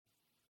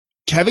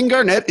Kevin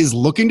Garnett is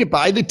looking to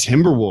buy the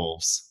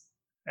Timberwolves.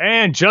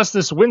 And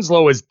Justise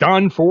Winslow is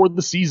done for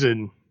the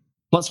season.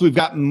 Plus, we've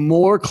got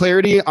more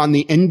clarity on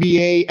the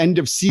NBA end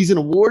of season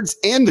awards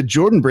and the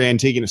Jordan brand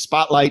taking a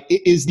spotlight.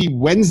 It is the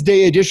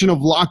Wednesday edition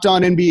of Locked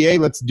On NBA.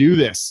 Let's do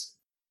this.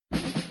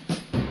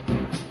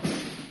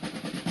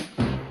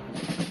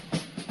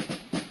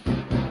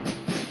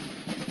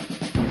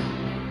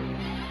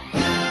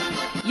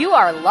 You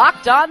are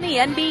Locked On the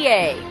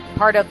NBA,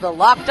 part of the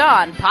Locked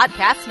On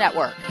Podcast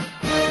Network.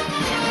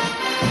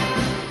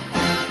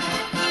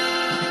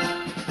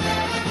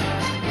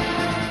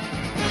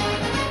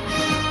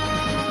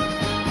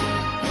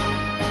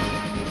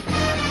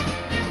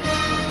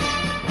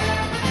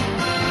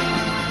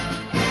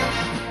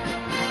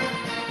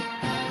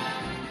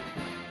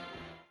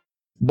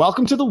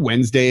 Welcome to the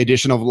Wednesday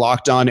edition of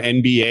Locked On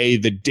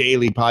NBA, the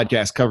daily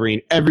podcast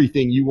covering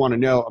everything you want to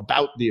know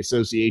about the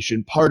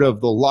association, part of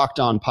the Locked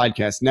On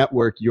Podcast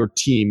Network, your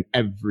team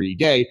every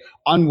day.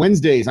 On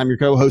Wednesdays, I'm your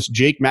co-host,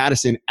 Jake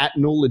Madison, at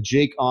NOLA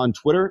Jake on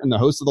Twitter, and the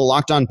host of the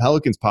Locked On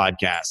Pelicans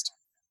podcast.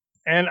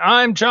 And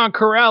I'm John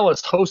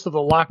Corrales, host of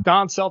the Locked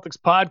On Celtics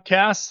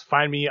podcast.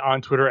 Find me on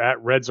Twitter at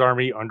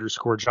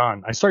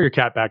RedsArmy_John. I saw your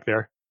cat back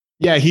there.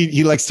 Yeah,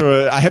 he likes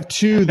to, I have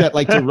two that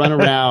like to run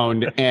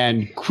around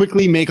and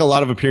quickly make a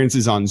lot of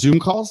appearances on Zoom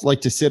calls,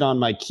 like to sit on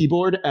my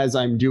keyboard as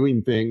I'm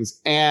doing things,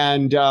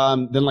 and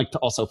then like to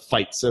also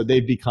fight. So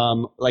they've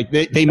become like,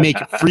 they make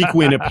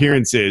frequent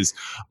appearances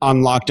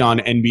on Locked On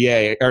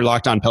NBA or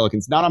Locked On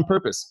Pelicans, not on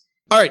purpose.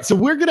 All right, so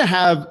we're going to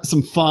have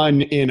some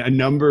fun in a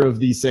number of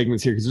these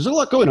segments here because there's a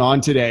lot going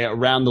on today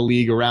around the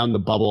league, around the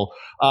bubble.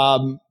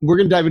 We're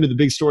going to dive into the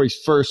big stories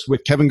first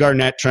with Kevin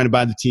Garnett trying to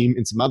buy the team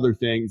and some other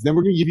things. Then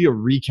we're going to give you a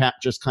recap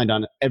just kind of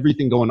on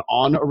everything going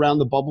on around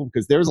the bubble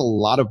because there's a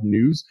lot of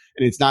news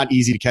and it's not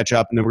easy to catch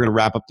up. And then we're going to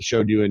wrap up the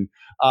show doing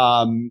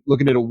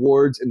looking at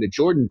awards and the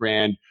Jordan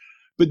brand.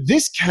 But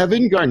this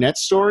Kevin Garnett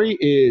story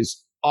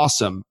is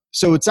awesome.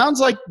 So it sounds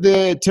like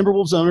the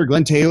Timberwolves owner,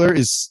 Glenn Taylor,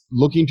 is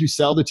looking to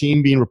sell the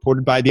team, being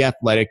reported by The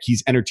Athletic.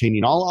 He's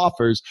entertaining all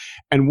offers.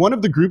 And one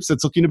of the groups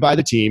that's looking to buy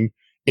the team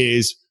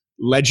is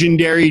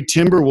legendary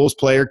Timberwolves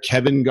player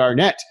Kevin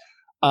Garnett.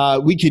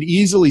 We could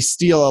easily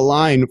steal a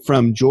line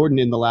from Jordan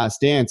in The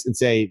Last Dance and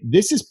say,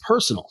 this is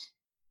personal.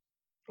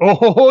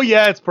 Oh,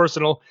 yeah, it's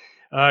personal.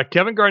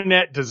 Kevin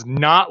Garnett does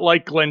not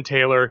like Glenn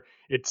Taylor.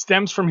 It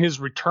stems from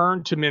his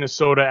return to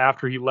Minnesota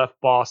after he left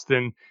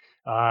Boston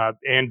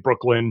and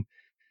Brooklyn.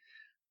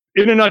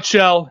 In a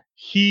nutshell,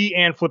 he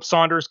and Flip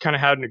Saunders kind of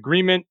had an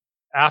agreement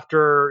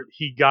after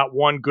he got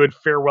one good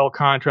farewell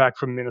contract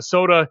from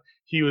Minnesota.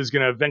 He was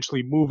going to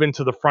eventually move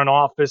into the front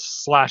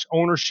office /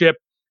 ownership.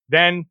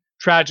 Then,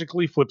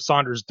 tragically, Flip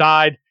Saunders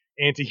died.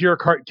 And to hear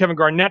Kevin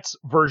Garnett's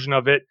version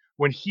of it,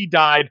 when he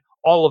died,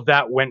 all of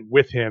that went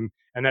with him.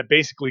 And that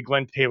basically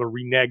Glenn Taylor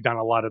reneged on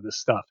a lot of this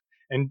stuff.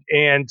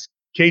 And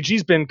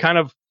KG's been kind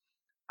of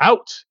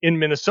out in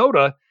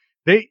Minnesota.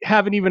 They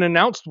haven't even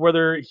announced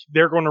whether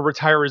they're going to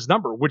retire his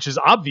number, which is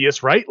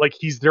obvious, right? Like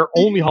he's their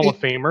only Hall of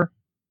Famer.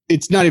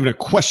 It's not even a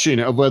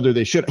question of whether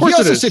they should. He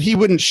also said he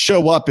wouldn't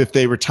show up if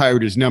they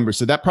retired his number.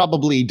 So that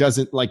probably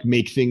doesn't like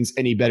make things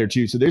any better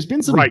too. So there's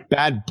been some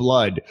bad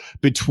blood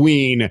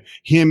between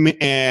him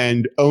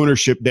and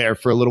ownership there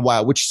for a little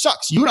while, which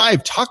sucks. You and I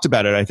have talked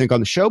about it, I think, on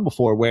the show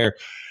before, where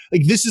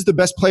like this is the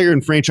best player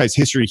in franchise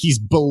history. He's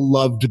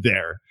beloved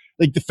there.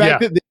 Like the fact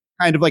that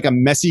kind of like a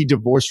messy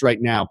divorce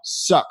right now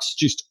sucks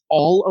just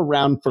all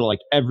around for like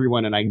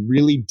everyone. And I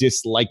really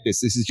dislike this.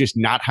 This is just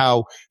not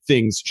how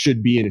things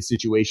should be in a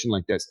situation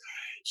like this.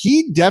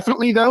 He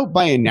definitely, though,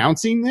 by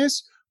announcing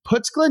this,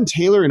 puts Glenn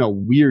Taylor in a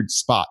weird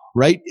spot,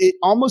 right? It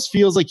almost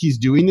feels like he's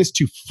doing this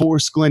to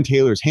force Glenn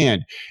Taylor's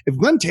hand. If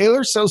Glenn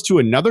Taylor sells to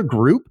another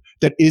group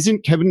that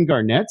isn't Kevin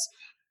Garnett's,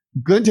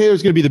 Glenn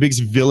Taylor's going to be the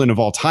biggest villain of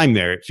all time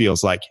there, it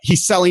feels like.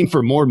 He's selling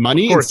for more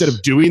money instead of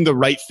doing the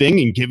right thing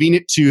and giving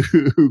it to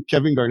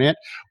Kevin Garnett.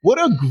 What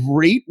a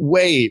great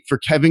way for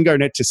Kevin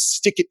Garnett to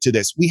stick it to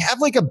this. We have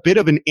like a bit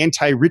of an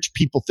anti-rich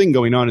people thing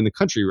going on in the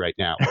country right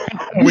now.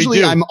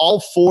 Usually I'm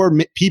all for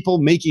people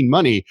making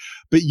money,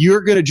 but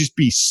you're going to just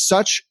be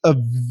such a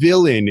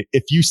villain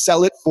if you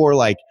sell it for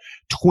like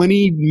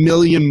 20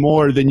 million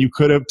more than you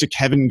could have to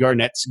Kevin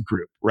Garnett's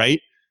group, right?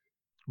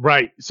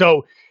 Right.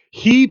 So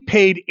he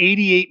paid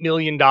 $88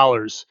 million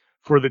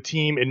for the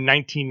team in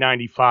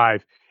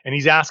 1995, and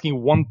he's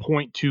asking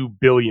 $1.2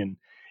 billion.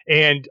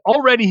 And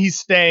already he's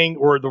saying,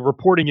 or the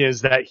reporting is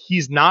that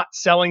he's not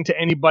selling to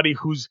anybody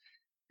whose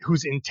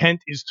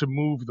intent is to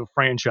move the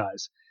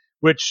franchise,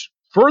 which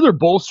further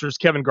bolsters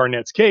Kevin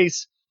Garnett's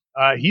case.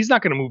 He's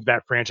not going to move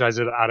that franchise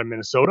out of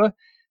Minnesota.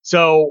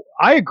 So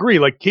I agree.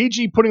 Like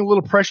KG putting a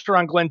little pressure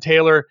on Glenn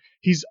Taylor.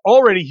 He's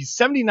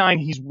 79.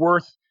 He's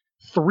worth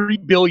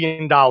 $3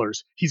 billion.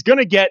 He's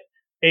going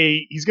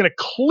to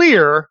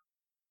clear,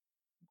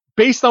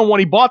 based on what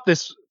he bought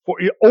this for,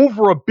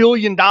 over $1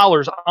 billion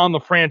on the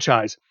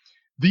franchise.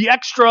 The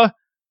extra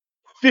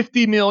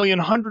 50 million,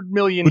 100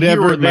 million,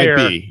 whatever here or it there,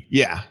 might be.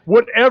 Yeah.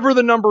 Whatever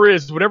the number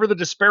is, whatever the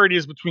disparity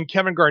is between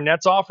Kevin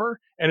Garnett's offer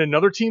and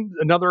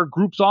another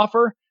group's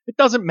offer, it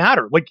doesn't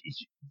matter. Like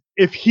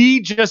if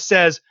he just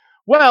says,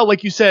 well,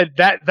 like you said,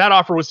 that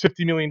offer was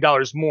 $50 million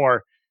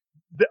more.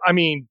 I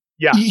mean,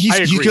 yeah,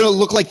 he's going to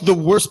look like the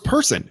worst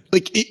person.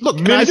 Like, look,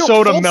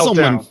 Minnesota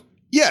meltdown.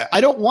 Yeah,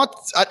 I don't want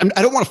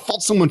to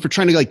fault someone for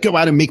trying to like go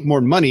out and make more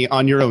money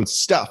on your own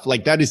stuff.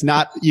 Like that is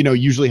not,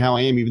 usually how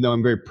I am, even though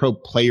I'm very pro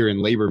player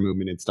and labor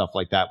movement and stuff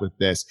like that with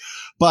this.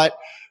 But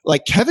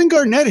like Kevin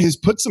Garnett has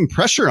put some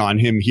pressure on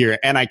him here,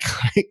 and I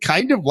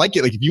kind of like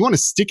it. Like if you want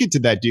to stick it to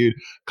that dude,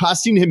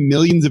 costing him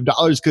millions of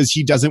dollars because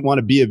he doesn't want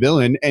to be a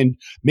villain, and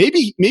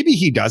maybe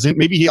he doesn't.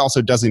 Maybe he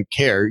also doesn't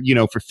care.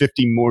 For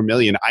 50 more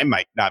million, I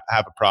might not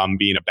have a problem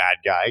being a bad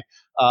guy.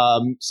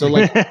 So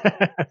like,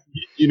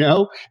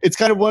 it's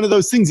kind of one of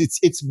those things.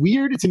 It's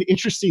weird. It's an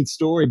interesting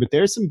story, but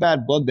there's some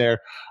bad blood there.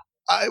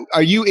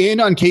 Are you in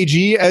on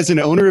KG as an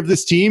owner of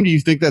this team? Do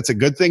you think that's a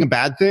good thing, a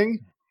bad thing?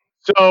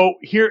 So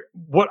here,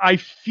 what I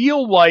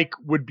feel like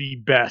would be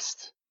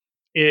best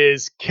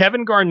is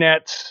Kevin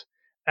Garnett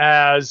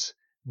as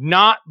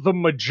not the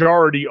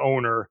majority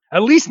owner,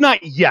 at least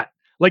not yet.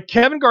 Like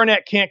Kevin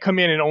Garnett can't come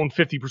in and own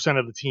 50%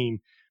 of the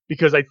team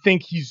because I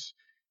think he's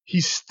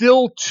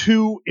still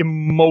too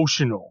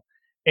emotional,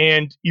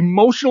 and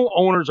emotional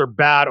owners are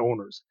bad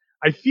owners.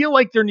 I feel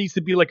like there needs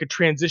to be like a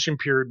transition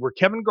period where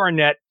Kevin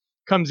Garnett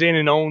comes in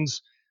and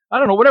owns, I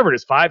don't know, whatever it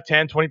is, 5,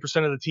 10,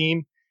 20% of the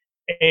team,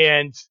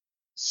 and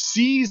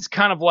sees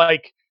kind of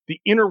like the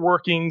inner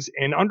workings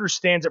and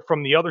understands it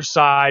from the other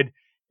side,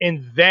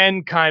 and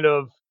then kind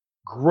of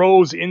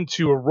grows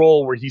into a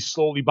role where he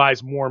slowly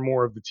buys more and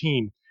more of the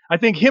team. I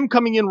think him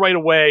coming in right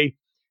away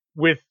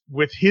with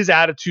his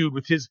attitude,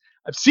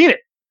 I've seen it.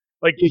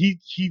 Like he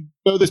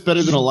know this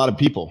better than a lot of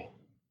people.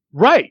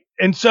 Right.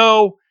 And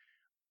so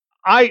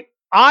I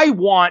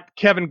want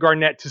Kevin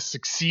Garnett to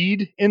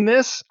succeed in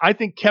this. I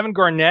think Kevin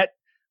Garnett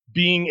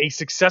being a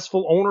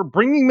successful owner,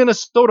 bringing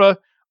Minnesota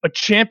a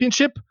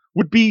championship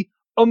would be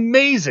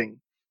amazing.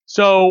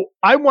 So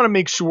I want to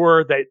make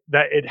sure that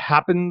it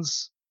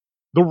happens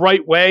the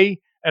right way.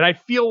 And I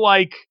feel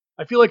like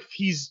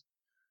he's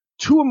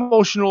too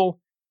emotional,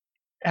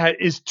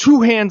 is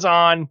too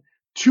hands-on,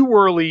 too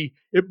early.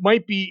 It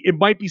might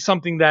be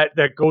something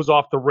that goes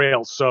off the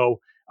rails.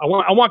 So I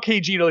want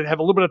KG to have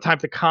a little bit of time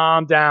to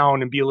calm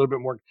down and be a little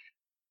bit more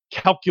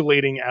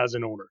calculating as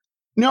an owner.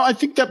 No, I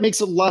think that makes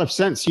a lot of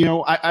sense.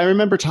 I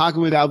remember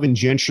talking with Alvin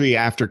Gentry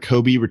after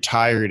Kobe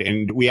retired,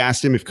 and we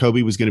asked him if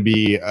Kobe was going to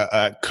be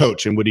a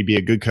coach and would he be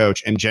a good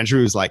coach. And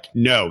Gentry was like,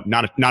 no,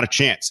 not a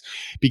chance,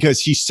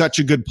 because he's such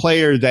a good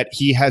player that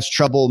he has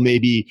trouble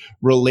maybe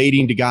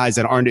relating to guys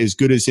that aren't as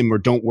good as him or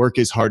don't work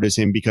as hard as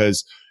him,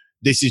 because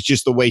this is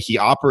just the way he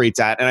operates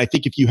at. And I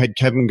think if you had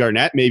Kevin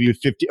Garnett, maybe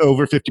with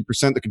over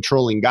 50% the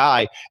controlling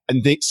guy,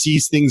 and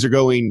sees things are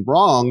going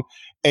wrong,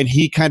 and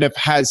he kind of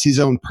has his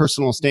own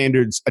personal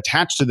standards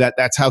attached to that,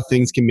 that's how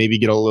things can maybe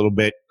get a little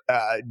bit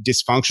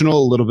dysfunctional,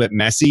 a little bit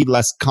messy,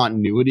 less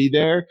continuity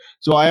there.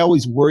 So I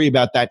always worry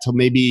about that till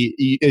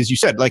maybe, as you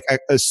said, like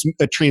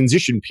a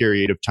transition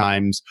period of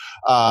times,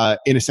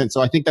 in a sense.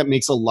 So I think that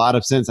makes a lot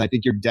of sense. I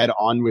think you're dead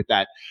on with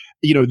that.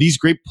 These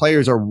great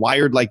players are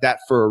wired like that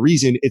for a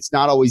reason. It's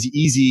not always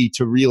easy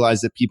to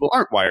realize that people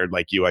aren't wired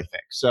like you, I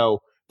think.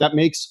 So that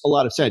makes a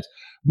lot of sense.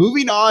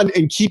 Moving on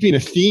and keeping a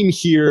theme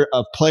here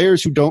of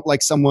players who don't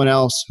like someone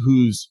else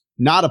who's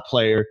not a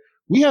player,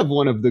 we have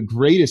one of the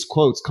greatest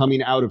quotes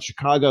coming out of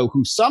Chicago,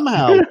 who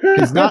somehow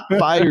has not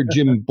fired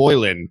Jim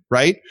Boylen,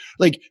 right?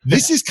 Like,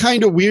 this is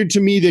kind of weird to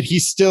me that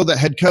he's still the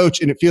head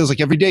coach, and it feels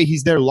like every day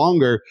he's there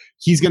longer,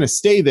 he's going to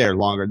stay there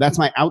longer. That's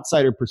my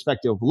outsider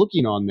perspective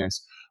looking on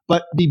this.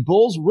 But the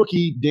Bulls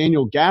rookie,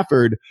 Daniel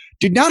Gafford,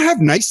 did not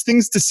have nice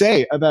things to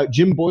say about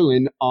Jim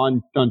Boylen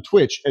on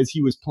Twitch as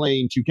he was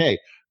playing 2K.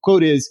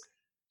 Quote is,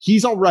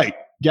 "He's all right,"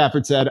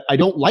 Gafford said. "I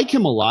don't like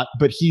him a lot,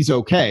 but he's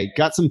okay.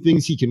 Got some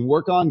things he can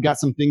work on, got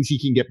some things he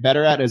can get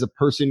better at as a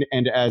person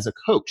and as a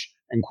coach,"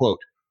 end quote.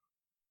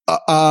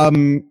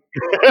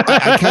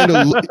 I kind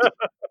of,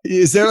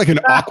 is there like an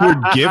awkward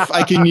GIF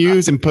I can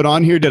use and put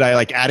on here? Did I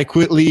like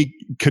adequately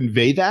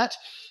convey that?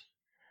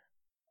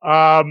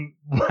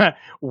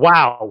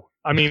 Wow.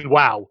 I mean,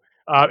 wow.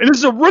 And this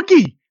is a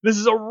rookie. This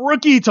is a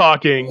rookie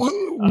talking.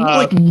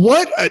 Like,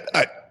 what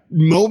a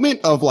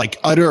moment of like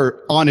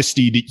utter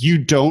honesty that you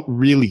don't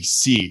really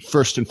see,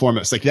 first and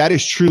foremost. Like, that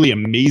is truly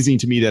amazing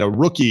to me that a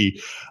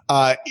rookie,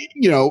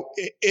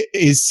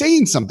 is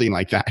saying something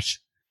like that.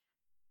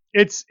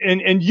 It's,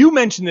 and you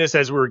mentioned this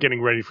as we were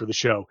getting ready for the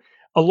show.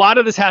 A lot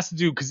of this has to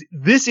do because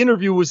this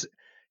interview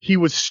he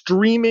was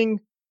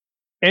streaming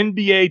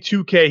NBA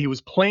 2K. He was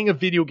playing a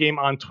video game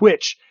on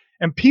Twitch,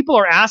 and people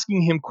are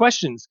asking him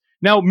questions.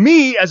 Now,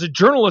 me as a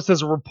journalist,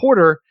 as a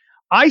reporter,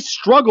 I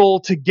struggle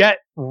to get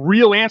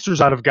real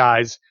answers out of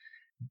guys.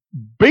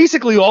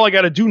 Basically, all I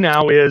got to do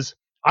now is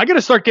I got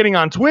to start getting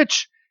on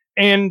Twitch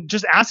and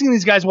just asking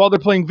these guys while they're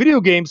playing video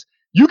games.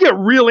 You get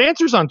real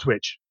answers on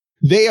Twitch.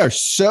 They are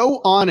so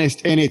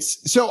honest, and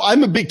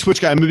I'm a big Twitch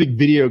guy. I'm a big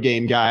video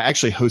game guy. I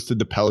actually hosted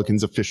the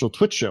Pelicans official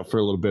Twitch show for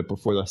a little bit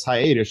before this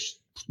hiatus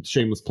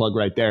shameless plug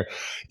right there.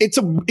 It's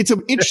an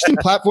interesting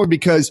platform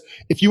because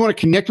if you want to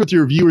connect with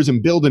your viewers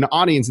and build an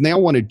audience, and they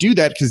all want to do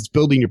that because it's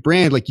building your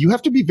brand, like you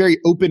have to be very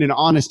open and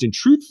honest and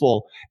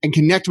truthful and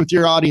connect with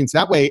your audience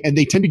that way. And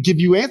they tend to give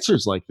you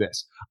answers like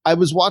this. I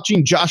was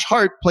watching Josh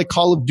Hart play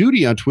Call of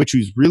Duty on Twitch,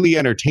 who's really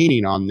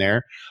entertaining on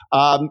there.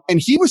 And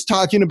he was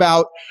talking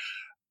about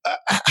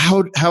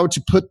how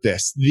to put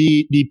this,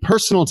 the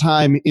personal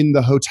time in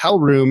the hotel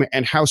room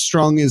and how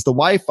strong is the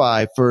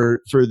Wi-Fi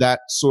for that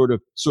sort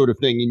of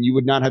thing. And you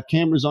would not have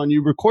cameras on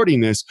you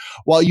recording this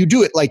while you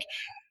do it. Like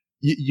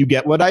you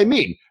get what I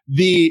mean.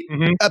 The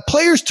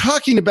players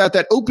talking about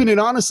that open and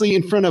honestly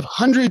in front of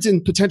hundreds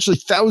and potentially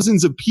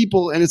thousands of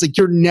people. And it's like,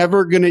 they're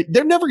never going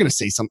to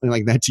say something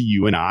like that to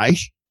you and I.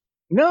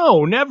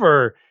 No,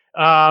 never.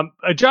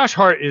 Josh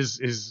Hart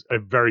is a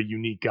very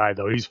unique guy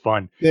though. He's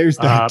fun. There's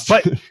that.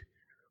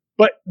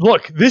 But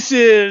look, this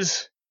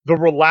is the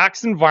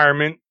relaxed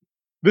environment.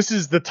 This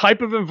is the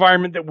type of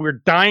environment that we're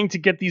dying to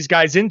get these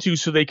guys into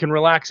so they can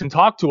relax and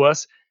talk to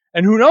us.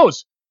 And who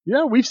knows?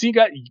 We've seen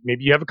guys,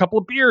 maybe you have a couple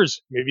of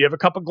beers, maybe you have a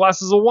couple of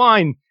glasses of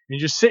wine, and you're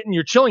just sitting,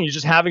 you're chilling, you're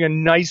just having a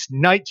nice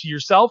night to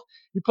yourself.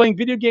 You're playing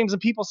video games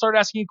and people start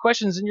asking you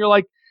questions and you're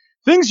like,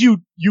 things you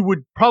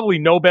would probably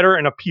know better,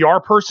 and a PR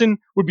person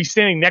would be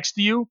standing next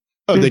to you.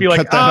 Oh, they'd be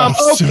like,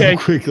 okay, so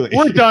quickly.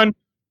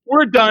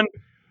 We're done.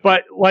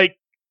 But like,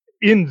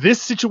 in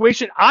this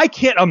situation, I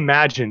can't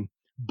imagine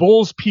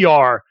Bulls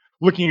PR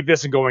looking at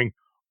this and going,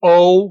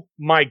 oh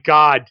my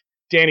God,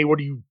 Danny, what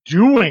are you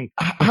doing?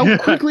 How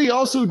quickly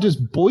also does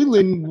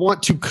Boylan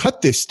want to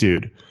cut this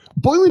dude?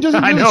 Boylan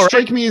doesn't really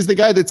strike me as the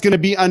guy that's going to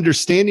be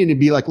understanding and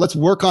be like, let's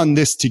work on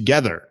this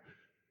together.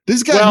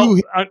 This guy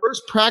who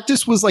first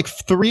practice was like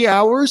 3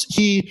 hours.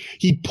 He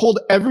pulled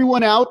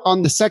everyone out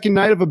on the second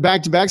night of a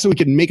back-to-back so we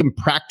could make him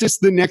practice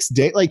the next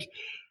day. Like,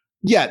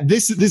 yeah,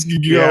 this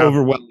could go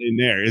over well in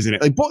there, isn't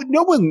it? Like,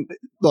 no one.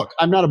 Look,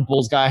 I'm not a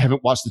Bulls guy. I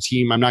haven't watched the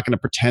team. I'm not going to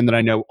pretend that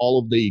I know all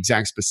of the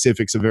exact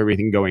specifics of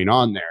everything going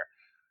on there.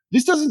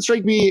 This doesn't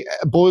strike me,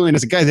 Boylan,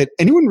 as a guy that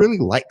anyone really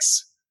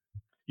likes.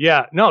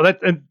 Yeah, no,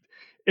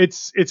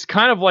 it's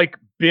kind of like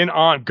been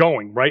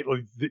ongoing, right?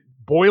 Like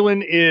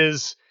Boylan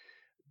is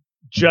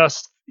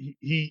just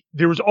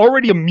there was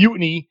already a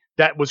mutiny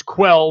that was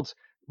quelled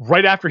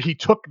right after he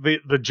took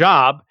the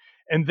job,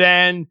 and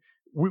then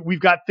we've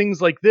got things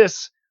like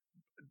this.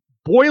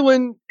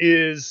 Boylan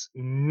is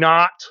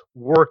not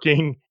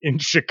working in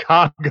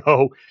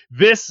Chicago.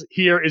 This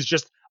here is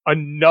just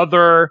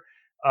another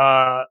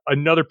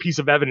piece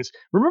of evidence.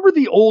 Remember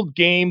the old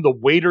game, the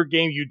waiter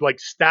game? You'd like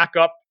stack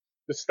up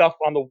the stuff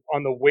on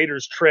the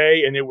waiter's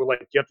tray, and they were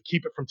like, you have to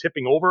keep it from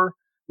tipping over.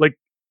 Like,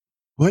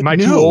 what? Am I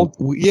too old?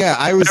 Yeah,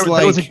 I was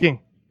there was a game.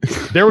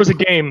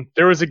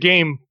 There was a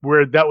game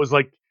where that was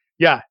like,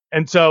 yeah.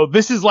 And so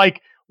this is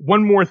like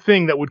one more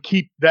thing that would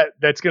keep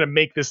that's going to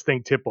make this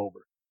thing tip over.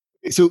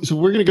 So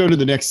we're going to go to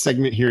the next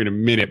segment here in a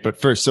minute. But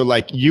first, so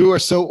like you are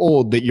so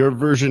old that your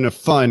version of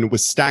fun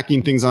was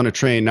stacking things on a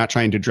tray and not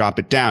trying to drop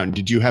it down.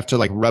 Did you have to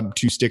like rub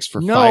two sticks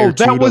for fire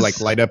to like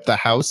light up the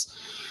house?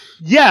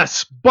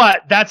 Yes,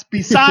 but that's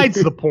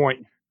besides the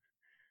point.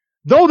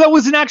 No, that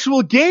was an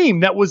actual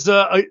game. That was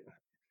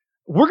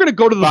we're going to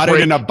go to the Bought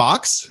break. It in a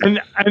box? And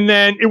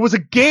then it was a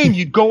game.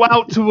 You'd go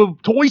out to a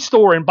toy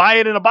store and buy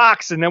it in a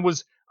box. And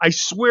I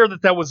swear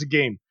that was a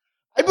game.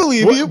 I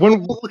believe you.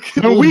 When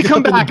we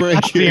come back, I'll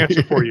have the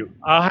answer for you.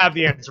 I'll have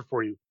the answer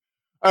for you.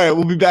 All right,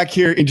 we'll be back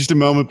here in just a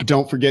moment, but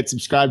don't forget,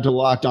 subscribe to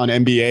Locked On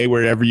NBA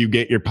wherever you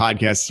get your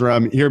podcasts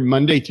from. Here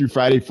Monday through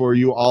Friday for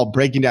you all,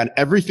 breaking down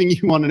everything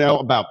you want to know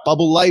about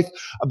bubble life,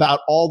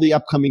 about all the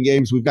upcoming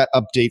games. We've got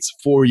updates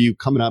for you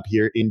coming up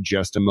here in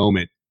just a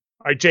moment.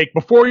 All right, Jake,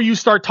 before you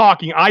start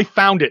talking, I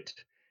found it.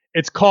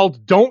 It's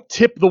called Don't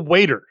Tip the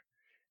Waiter.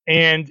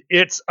 And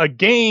it's a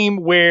game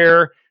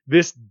where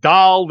this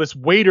doll, this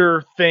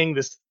waiter thing,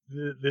 this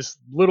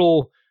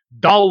little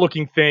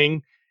doll-looking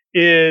thing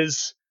it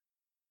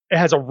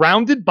has a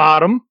rounded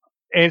bottom,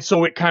 and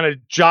so it kind of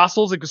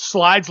jostles, it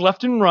slides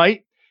left and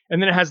right,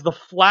 and then it has the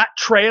flat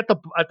tray at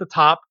the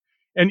top,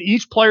 and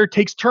each player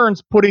takes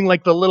turns putting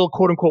like the little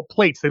quote-unquote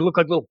plates. They look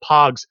like little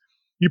pogs.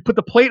 You put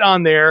the plate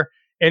on there,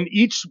 and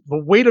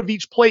the weight of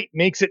each plate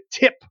makes it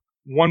tip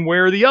one way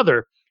or the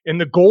other.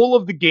 And the goal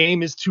of the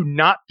game is to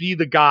not be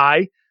the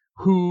guy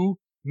who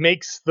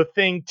makes the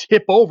thing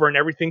tip over and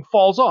everything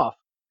falls off.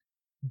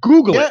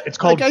 Google it. It's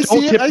called Don't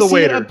Tip the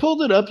Waiter. I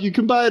pulled it up. You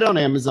can buy it on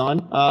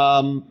Amazon.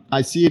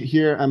 I see it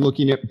here. I'm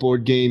looking at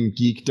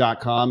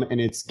BoardGameGeek.com, and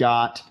it's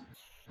got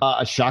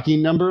a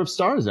shocking number of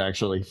stars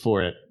actually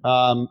for it.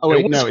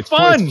 It's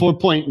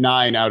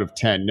 4.9 out of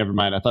 10. Never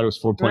mind. I thought it was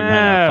 4.9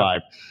 out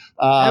of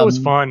 5. That was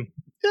fun.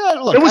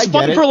 Yeah, look, it was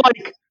fun for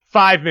like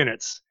 5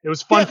 minutes. It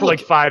was fun for like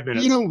 5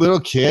 minutes. Little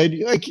kid,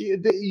 like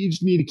you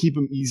just need to keep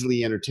them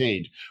easily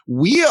entertained.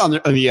 We, on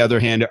the other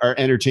hand, are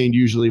entertained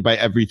usually by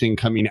everything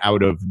coming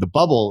out of the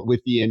bubble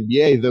with the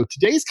NBA, though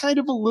today's kind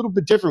of a little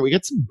bit different. We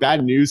got some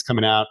bad news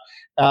coming out.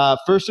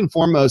 First and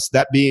foremost,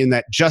 that being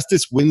that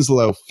Justise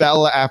Winslow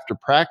fell after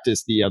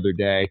practice the other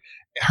day,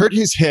 hurt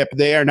his hip.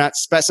 They are not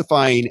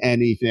specifying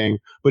anything,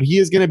 but he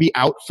is going to be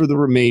out for the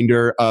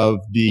remainder of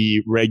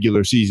the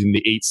regular season,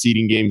 the 8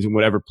 seeding games and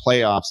whatever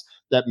playoffs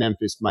that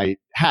Memphis might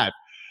have.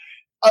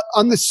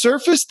 On the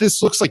surface,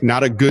 this looks like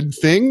not a good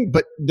thing,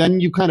 but then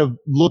you kind of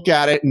look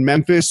at it, and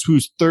Memphis,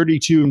 who's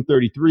 32 and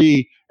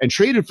 33 and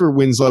traded for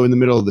Winslow in the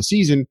middle of the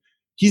season,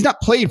 he's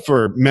not played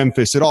for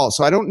Memphis at all.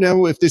 So I don't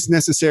know if this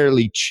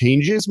necessarily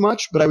changes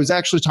much, but I was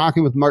actually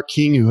talking with Mark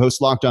King, who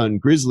hosts Locked On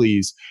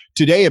Grizzlies,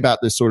 today about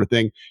this sort of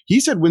thing. He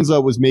said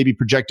Winslow was maybe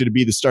projected to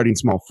be the starting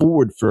small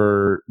forward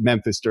for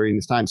Memphis during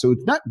this time. So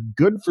it's not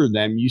good for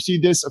them. You see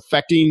this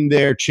affecting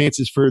their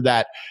chances for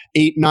that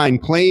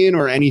 8-9 play-in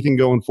or anything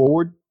going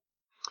forward?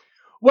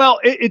 Well,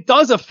 it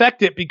does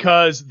affect it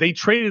because they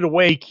traded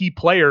away key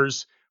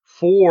players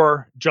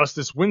for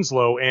Justise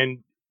Winslow. And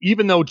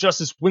even though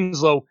Justise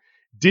Winslow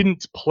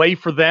didn't play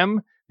for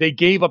them, they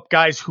gave up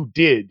guys who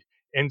did.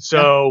 And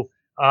so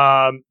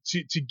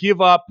to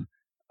give up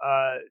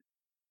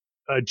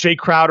Jay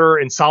Crowder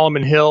and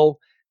Solomon Hill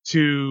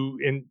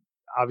and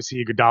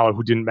obviously Iguodala,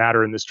 who didn't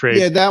matter in this trade.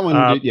 Yeah, that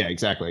one. Yeah,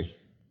 exactly.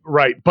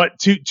 Right. But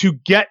to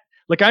get,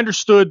 like, I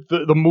understood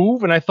the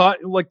move, and I thought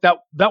like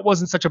that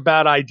wasn't such a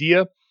bad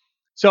idea.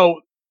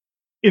 So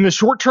in the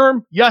short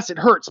term, yes, it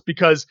hurts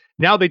because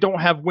now they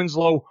don't have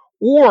Winslow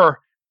or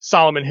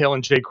Solomon Hill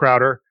and Jay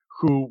Crowder,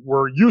 who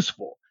were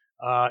useful.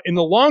 In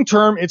the long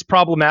term, it's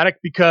problematic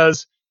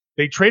because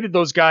they traded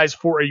those guys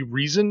for a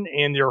reason,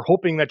 and they're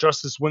hoping that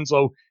Justise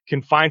Winslow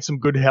can find some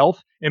good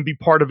health and be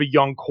part of a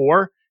young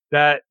core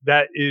that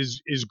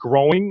is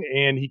growing,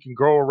 and he can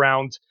grow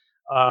around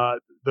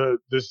the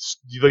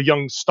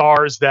young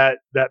stars that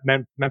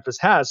Memphis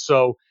has.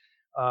 So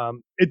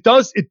it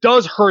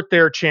does hurt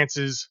their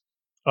chances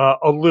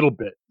a little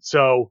bit.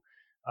 So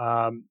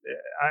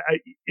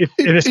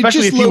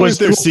especially if he was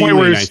their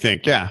ceiling, I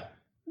think. Yeah.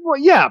 Well,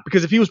 yeah,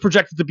 because if he was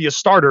projected to be a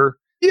starter,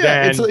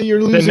 then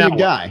you're losing a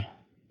guy.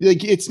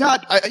 Like, it's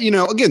not,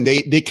 again,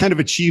 they kind of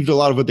achieved a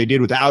lot of what they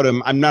did without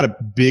him. I'm not a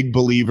big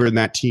believer in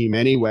that team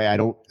anyway. I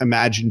don't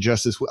imagine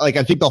I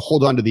think they'll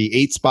hold on to the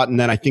 8th spot, and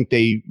then I think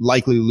they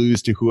likely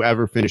lose to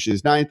whoever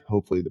finishes 9th,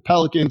 hopefully the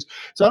Pelicans.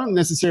 So I don't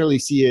necessarily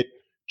see it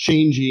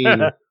changing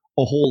a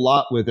whole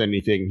lot with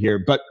anything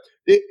here, but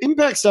it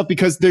impacts stuff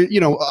because they're,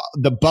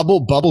 the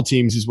bubble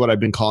teams is what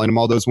I've been calling them.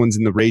 All those ones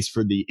in the race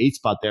for the 8th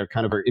spot there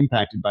kind of are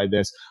impacted by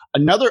this.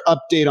 Another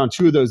update on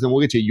 2 of those, then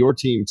we'll get to your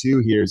team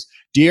too. Here's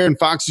De'Aaron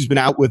Fox, who's been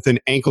out with an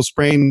ankle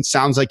sprain.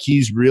 Sounds like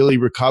he's really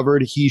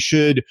recovered. He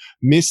should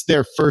miss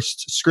their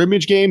first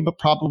scrimmage game, but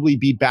probably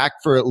be back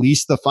for at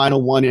least the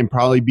final one and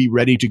probably be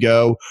ready to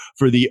go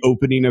for the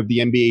opening of the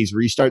NBA's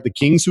restart. The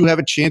Kings, who have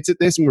a chance at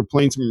this and were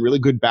playing some really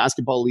good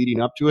basketball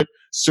leading up to it,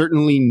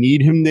 certainly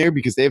need him there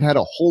because they've had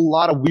a whole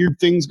lot of weird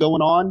things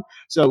going on.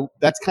 So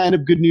that's kind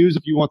of good news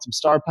if you want some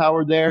star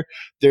power there.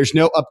 There's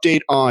no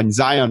update on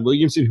Zion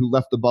Williamson, who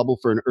left the bubble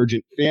for an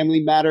urgent family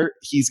matter.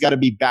 He's got to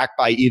be back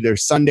by either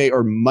Sunday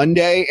or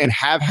Monday and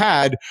have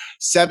had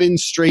 7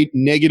 straight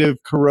negative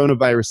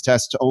coronavirus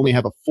tests to only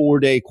have a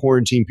 4-day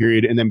quarantine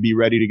period and then be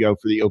ready to go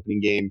for the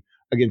opening game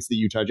against the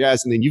Utah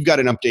Jazz. And then you've got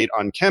an update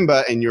on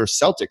Kemba and your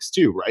Celtics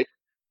too, right?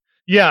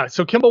 Yeah.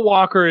 So Kemba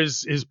Walker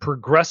is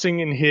progressing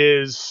in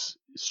his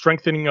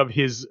strengthening of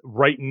his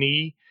right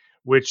knee,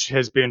 which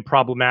has been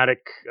problematic.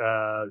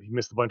 He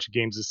missed a bunch of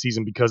games this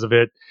season because of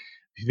it.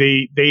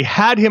 They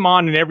had him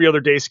on an every other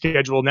day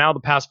schedule. Now the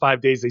past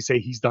 5 days, they say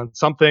he's done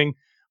something,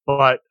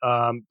 but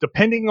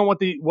depending on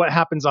what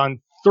happens on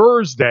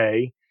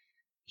Thursday,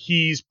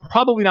 he's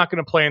probably not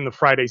going to play in the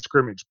Friday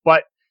scrimmage.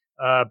 But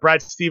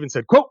Brad Stevens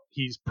said, quote,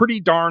 he's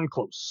pretty darn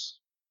close.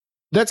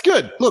 That's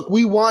good. Look,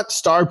 we want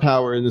star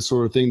power in this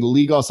sort of thing. The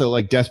league also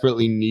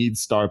desperately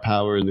needs star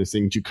power in this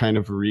thing to kind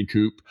of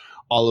recoup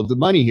all of the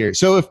money here.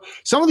 So if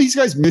some of these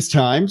guys miss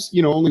times,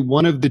 only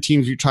one of the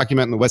teams you're talking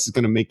about in the West is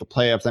going to make the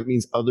playoffs. That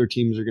means other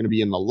teams are going to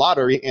be in the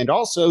lottery. And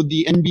also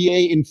the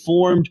NBA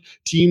informed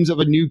teams of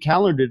a new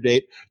calendar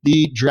date.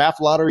 The draft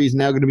lottery is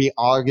now going to be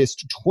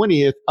August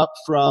 20th, up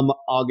from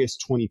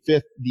August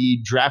 25th.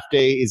 The draft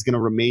day is going to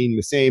remain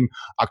the same,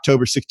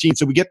 October 16th.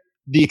 So we get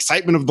the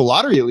excitement of the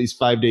lottery at least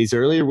 5 days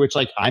earlier, which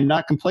I'm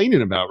not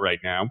complaining about right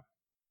now.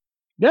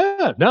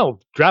 Yeah, no,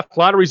 draft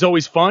lottery is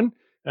always fun.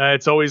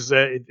 It's always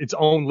its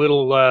own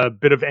little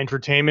bit of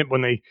entertainment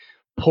when they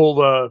pull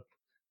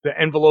the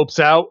envelopes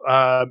out.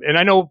 And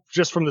I know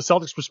just from the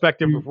Celtics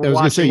perspective, if we're I was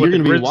going to say, you're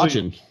going to be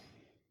watching.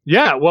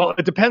 Yeah, well,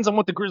 it depends on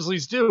what the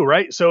Grizzlies do,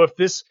 right? So if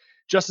this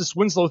Justise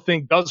Winslow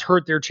thing does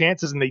hurt their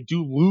chances and they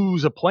do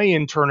lose a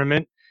play-in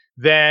tournament,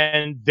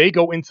 then they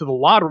go into the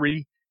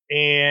lottery,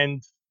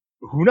 and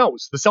who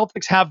knows? The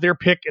Celtics have their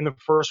pick in the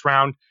first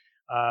round.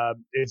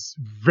 It's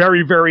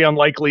very, very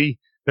unlikely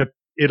that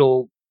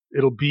it'll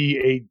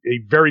be a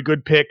very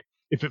good pick.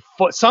 If it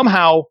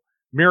somehow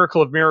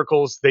miracle of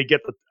miracles, they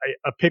get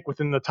a pick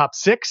within the top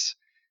 6.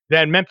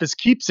 Then Memphis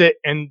keeps it,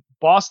 and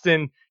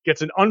Boston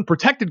gets an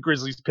unprotected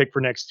Grizzlies pick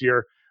for next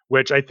year,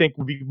 which I think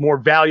would be more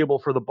valuable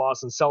for the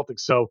Boston Celtics.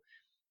 So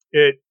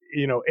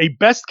a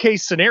best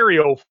case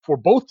scenario for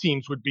both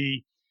teams would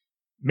be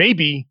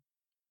maybe,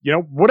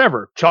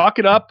 whatever, chalk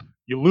it up.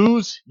 You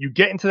lose, you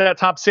get into that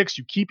top 6,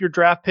 you keep your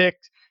draft pick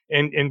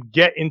and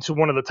get into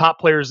one of the top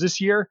players this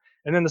year.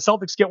 And then the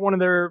Celtics get one of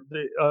their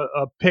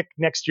pick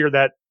next year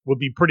that would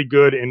be pretty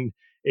good in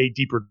a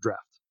deeper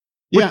draft.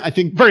 Yeah, I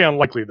think very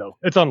unlikely though.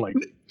 It's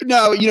unlikely.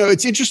 No,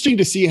 it's interesting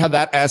to see how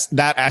that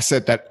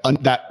asset,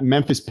 that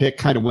Memphis pick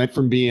kind of went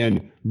from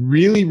being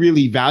really,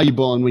 really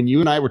valuable. And when you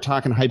and I were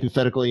talking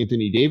hypothetical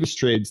Anthony Davis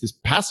trades this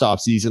past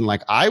offseason,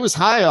 like I was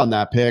high on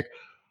that pick.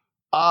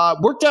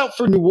 Worked out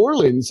for New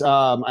Orleans,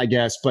 I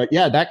guess. But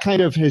yeah, that kind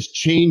of has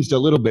changed a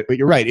little bit. But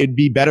you're right. It'd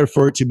be better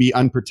for it to be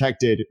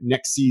unprotected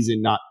next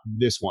season, not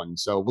this one.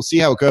 So we'll see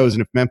how it goes.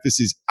 And if Memphis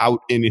is out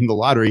in the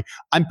lottery,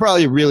 I'm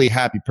probably a really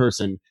happy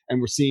person.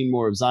 And we're seeing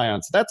more of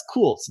Zion. So that's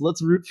cool. So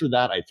let's root for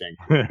that, I think.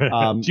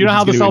 Do you know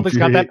how the Celtics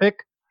got that pick?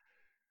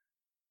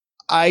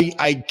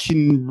 I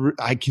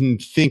can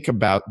think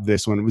about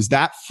this one. Was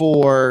that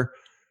for,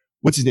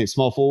 what's his name?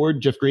 Small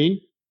forward, Jeff Green?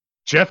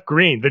 Jeff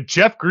Green, the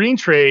Jeff Green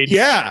trade,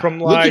 from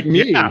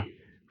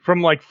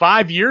like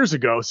 5 years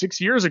ago,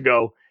 6 years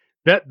ago.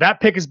 That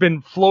pick has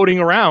been floating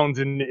around,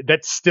 and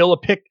that's still a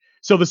pick.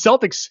 So the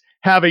Celtics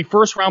have a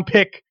first round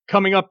pick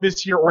coming up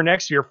this year or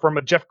next year from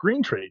a Jeff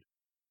Green trade.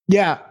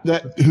 Yeah,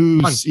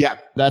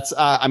 that's.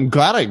 I'm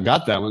glad I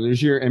got that one.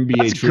 There's your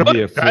NBA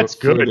trivia. That's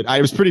good. I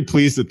was pretty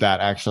pleased with that,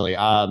 actually.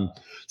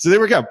 So there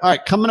we go. All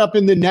right, coming up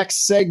in the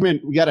next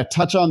segment, we got to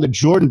touch on the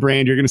Jordan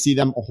Brand. You're going to see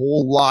them a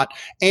whole lot,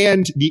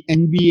 and the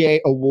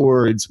NBA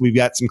awards. We've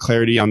got some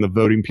clarity on the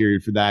voting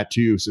period for that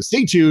too. So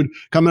stay tuned.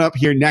 Coming up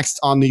here next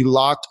on the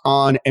Locked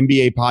On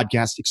NBA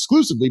podcast,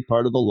 exclusively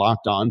part of the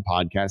Locked On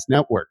Podcast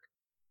Network.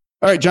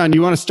 All right, John,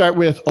 you want to start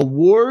with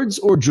awards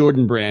or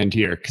Jordan Brand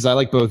here? Because I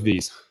like both of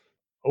these.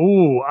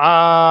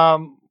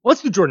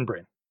 Let's do Jordan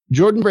Brand.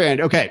 Jordan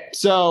Brand. Okay.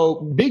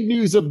 So big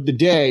news of the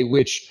day,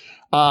 which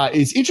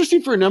is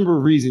interesting for a number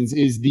of reasons,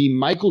 is the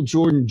Michael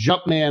Jordan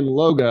Jumpman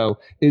logo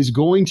is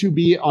going to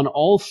be on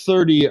all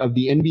 30 of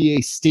the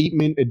NBA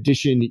Statement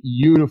Edition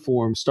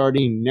uniforms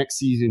starting next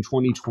season,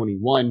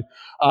 2021.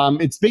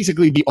 It's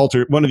basically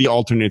one of the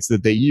alternates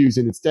that they use.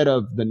 And instead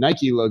of the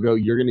Nike logo,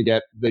 you're going to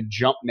get the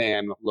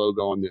Jumpman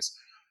logo on this.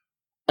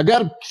 I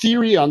got a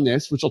theory on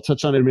this, which I'll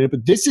touch on in a minute,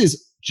 but this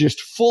is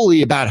just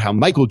fully about how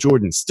Michael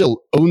Jordan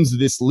still owns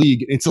this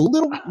league. It's a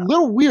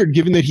little weird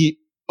given that he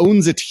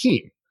owns a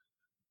team.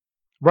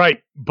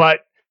 Right. But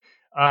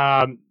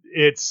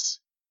it's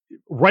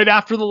right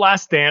after The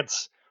Last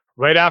Dance,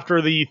 right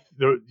after the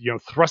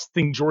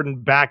thrusting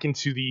Jordan back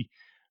into the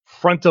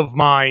front of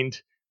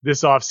mind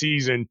this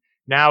offseason.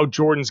 Now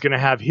Jordan's going to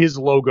have his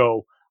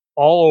logo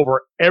all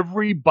over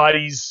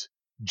everybody's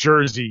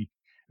jersey.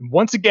 And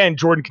once again,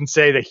 Jordan can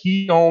say that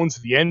he owns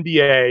the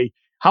NBA.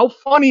 How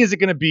funny is it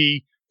going to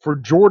be for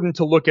Jordan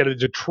to look at a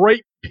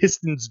Detroit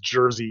Pistons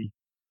jersey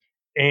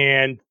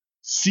and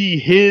see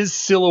his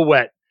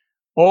silhouette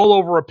all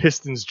over a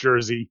Pistons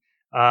jersey?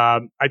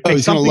 I think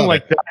something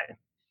like that.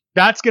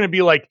 That's going to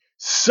be like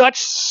so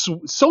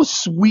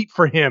sweet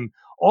for him.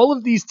 All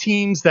of these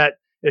teams that,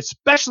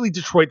 especially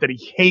Detroit, that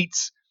he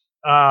hates,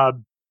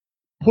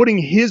 putting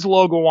his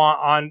logo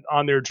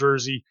on their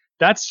jersey.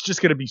 That's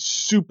just going to be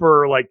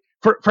super, like,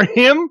 for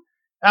him,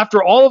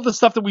 after all of the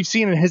stuff that we've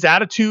seen in his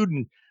attitude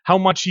and how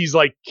much he's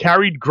like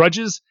carried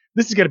grudges,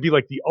 this is going to be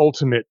like the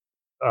ultimate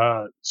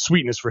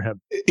sweetness for him.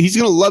 He's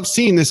going to love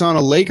seeing this on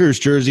a Lakers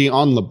jersey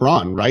on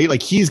LeBron, right?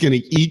 Like he's going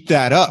to eat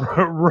that up.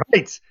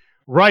 Right.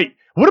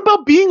 What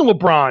about being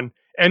LeBron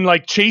and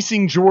like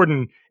chasing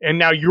Jordan, and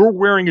now you're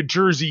wearing a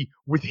jersey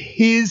with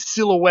his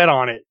silhouette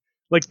on it?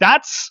 Like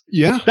that's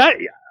that.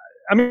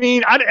 I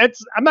mean,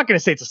 I'm not going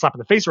to say it's a slap in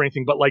the face or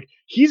anything, but like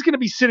he's going to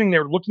be sitting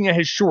there looking at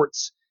his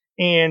shorts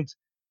and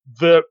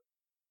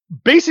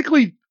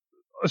basically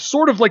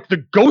sort of like the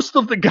ghost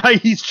of the guy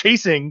he's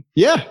chasing.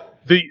 Yeah.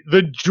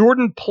 The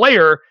Jordan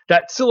player,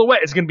 that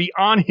silhouette is going to be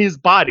on his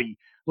body.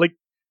 Like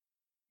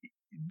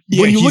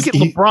when you look at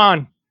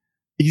LeBron,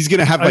 he's going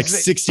to have like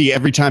 60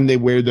 every time they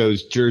wear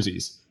those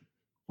jerseys.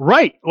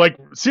 Right. Like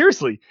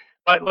seriously.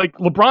 But like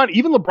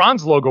even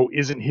LeBron's logo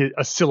isn't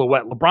a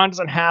silhouette. LeBron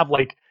doesn't have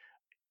like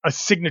a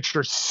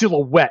signature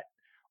silhouette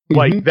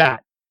like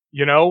that,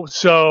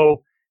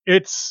 So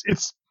it's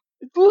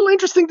a little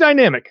interesting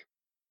dynamic.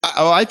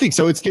 I think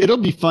so. It'll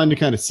be fun to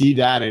kind of see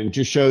that, and it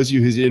just shows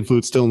you his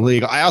influence still in the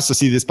league. I also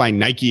see this by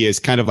Nike as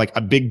kind of like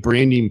a big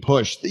branding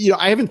push.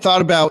 I haven't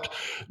thought about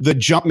the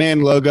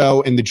Jumpman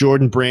logo and the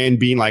Jordan Brand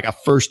being like a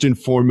first and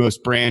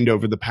foremost brand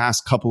over the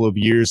past couple of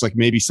years, like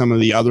maybe some of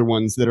the other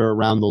ones that are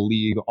around the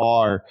league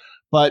are.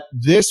 But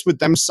this, with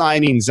them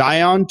signing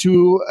Zion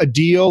to a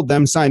deal,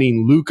 them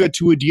signing Luka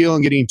to a deal,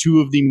 and getting two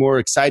of the more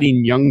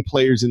exciting young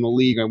players in the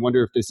league, I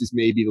wonder if this is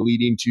maybe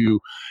leading to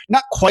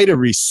not quite a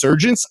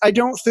resurgence, I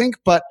don't think,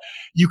 but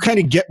you kind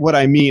of get what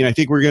I mean. I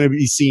think we're going to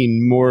be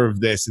seeing more of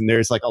this, and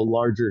there's like a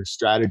larger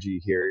strategy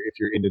here if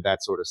you're into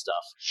that sort of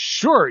stuff.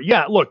 Sure.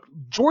 Yeah. Look,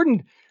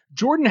 Jordan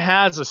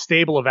has a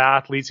stable of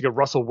athletes. You got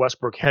Russell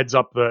Westbrook heads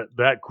up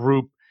that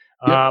group.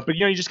 Yep. But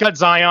you just got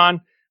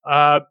Zion.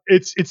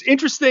 It's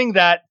interesting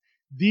that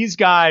these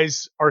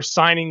guys are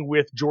signing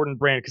with Jordan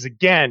Brand, because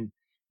again,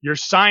 you're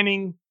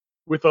signing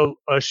with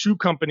a shoe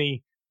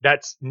company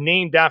that's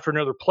named after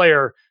another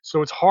player,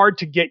 so it's hard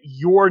to get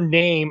your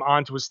name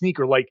onto a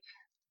sneaker. Like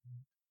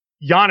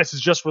Giannis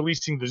is just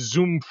releasing the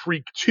Zoom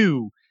Freak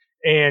 2,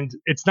 and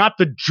it's not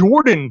the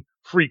Jordan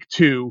Freak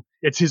 2;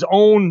 it's his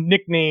own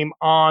nickname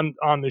on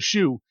the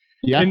shoe.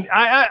 Yeah. And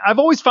I've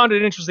always found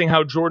it interesting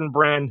how Jordan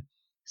Brand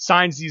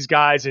signs these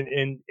guys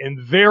and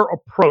their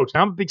approach.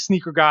 Now, I'm a big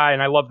sneaker guy,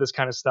 and I love this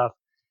kind of stuff.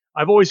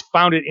 I've always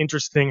found it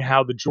interesting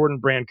how the Jordan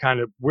Brand kind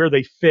of where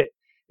they fit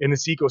in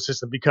this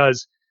ecosystem,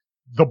 because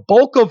the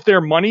bulk of their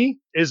money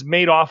is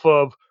made off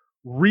of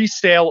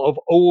resale of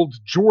old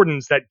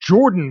Jordans that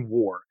Jordan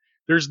wore.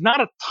 There's not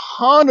a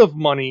ton of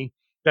money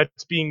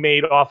that's being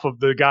made off of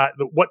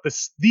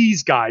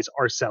these guys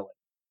are selling.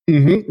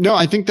 Mm-hmm. No,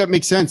 I think that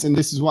makes sense. And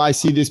this is why I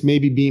see this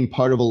maybe being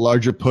part of a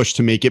larger push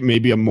to make it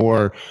maybe a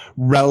more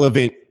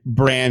relevant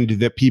brand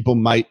that people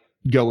might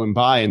go and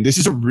buy. And this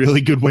is a really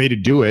good way to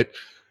do it.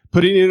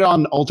 Putting it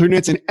on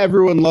alternates, and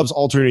everyone loves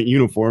alternate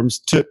uniforms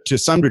to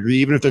some degree,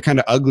 even if they're kind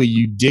of ugly,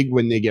 you dig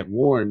when they get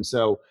worn.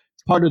 So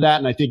it's part of that,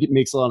 and I think it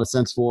makes a lot of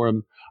sense for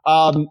them.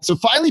 So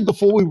finally,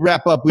 before we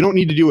wrap up, we don't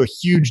need to do a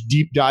huge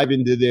deep dive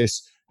into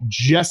this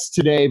just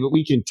today, but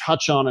we can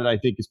touch on it. I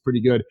think is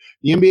pretty good.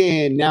 The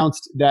NBA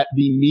announced that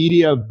the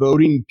media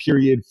voting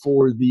period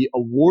for the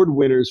award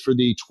winners for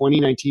the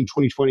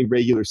 2019-2020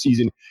 regular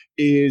season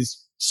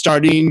is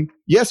starting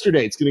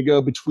yesterday. It's going to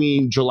go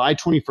between July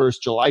 21st,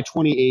 July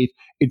 28th.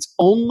 It's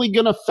only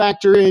going to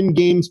factor in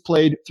games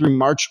played through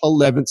March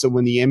 11th. So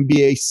when the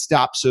NBA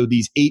stops, so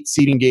these 8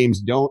 seeding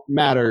games don't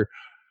matter.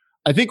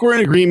 I think we're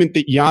in agreement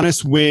that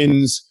Giannis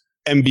wins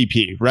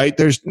MVP, right?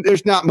 There's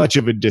not much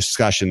of a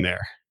discussion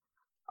there.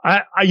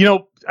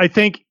 I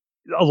think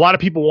a lot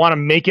of people want to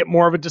make it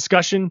more of a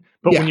discussion,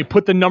 but when you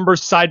put the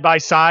numbers side by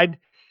side,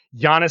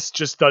 Giannis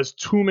just does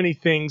too many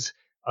things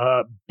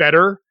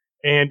better.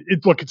 And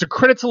it's a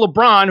credit to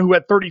LeBron, who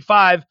at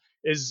 35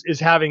 is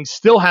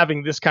still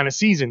having this kind of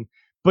season.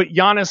 But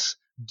Giannis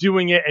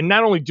doing it, and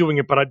not only doing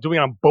it, but doing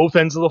it on both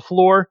ends of the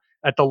floor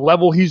at the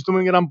level he's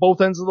doing it on both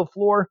ends of the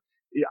floor,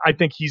 I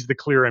think he's the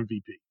clear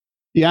MVP.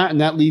 Yeah, and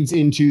that leads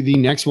into the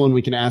next one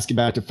we can ask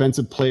about,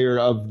 Defensive Player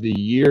of the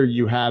Year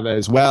you have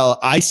as well.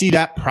 I see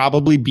that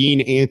probably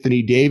being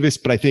Anthony Davis,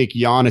 but I think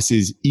Giannis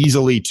is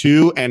easily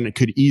too and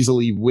could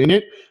easily win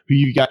it.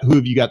 Who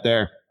have you got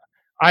there?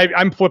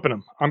 I'm flipping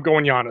him. I'm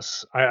going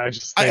Giannis.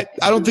 I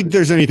don't think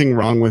there's anything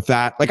wrong with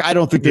that. Like, I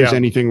don't think there's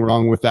anything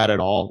wrong with that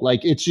at all. Like,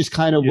 it's just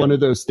kind of one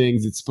of those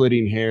things. It's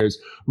splitting hairs.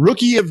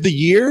 Rookie of the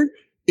Year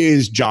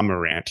is Ja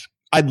Morant.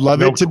 I'd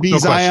love it to be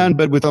Zion,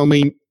 but with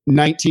only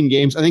 19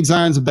 games, I think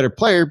Zion's a better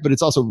player, but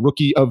it's also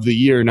Rookie of the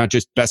Year, not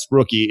just best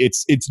rookie.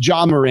 It's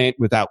Ja Morant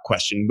without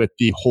question, with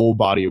the whole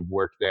body of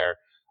work there.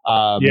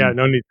 No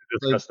need to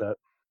discuss that.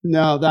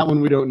 No, that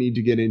one we don't need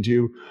to get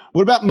into.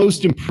 What about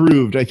Most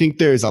Improved? I think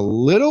there's a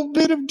little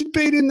bit of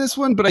debate in this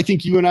one, but I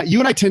think you and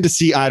I tend to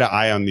see eye to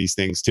eye on these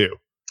things too.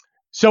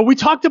 So we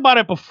talked about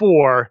it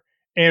before,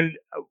 and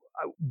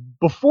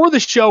before the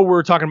show, we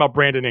were talking about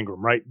Brandon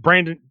Ingram, right?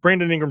 Brandon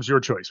Ingram's your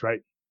choice,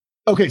 right?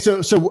 Okay,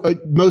 so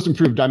Most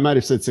Improved, I might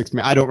have said 6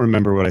 man. I don't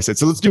remember what I said.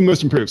 So let's do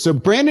Most Improved. So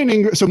Brandon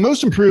Ingram. So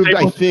Most Improved,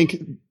 I think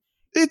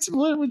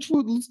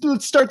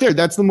let's start there.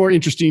 That's the more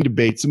interesting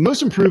debate. So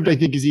Most Improved, I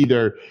think, is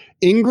either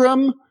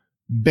Ingram,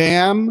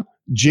 Bam,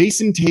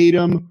 Jason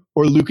Tatum,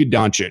 or Luka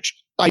Doncic.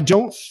 I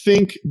don't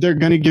think they're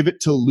going to give it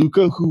to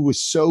Luka, who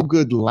was so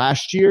good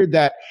last year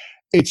that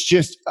it's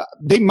just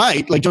they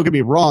might, like, don't get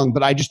me wrong,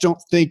 but I just don't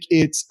think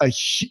he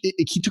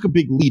took a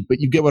big leap, but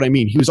you get what I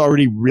mean. He was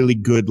already really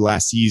good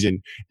last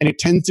season, and it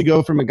tends to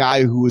go from a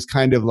guy who was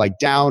kind of like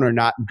down or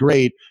not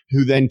great,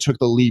 who then took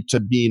the leap to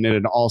being at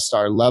an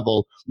all-star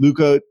level.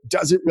 Luka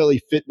doesn't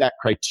really fit that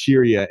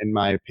criteria, in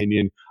my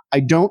opinion. I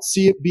don't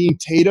see it being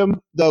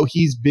Tatum, though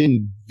he's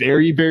been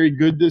very, very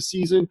good this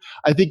season.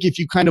 I think if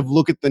you kind of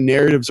look at the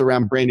narratives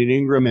around Brandon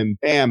Ingram and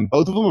Bam,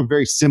 both of them are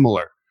very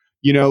similar.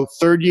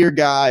 Third-year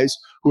guys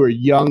who are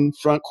young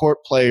front court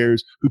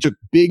players who took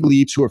big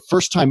leaps, who are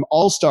first-time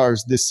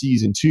all-stars this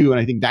season too, and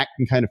I think that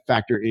can kind of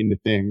factor into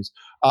things.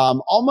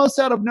 Almost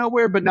out of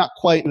nowhere, but not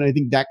quite, and I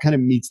think that kind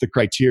of meets the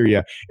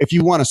criteria. If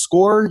you want a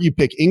scorer, you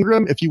pick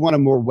Ingram. If you want a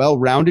more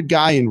well-rounded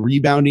guy in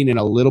rebounding and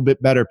a little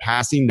bit better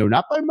passing, no,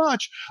 not by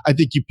much, I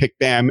think you pick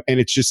Bam, and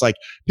it's just like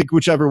pick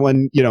whichever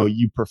one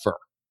you prefer.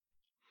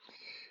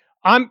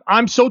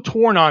 I'm so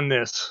torn on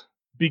this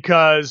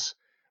because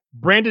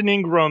Brandon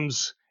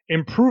Ingram's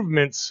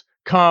improvements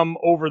come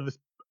over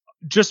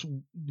just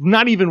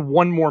not even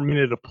one more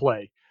minute of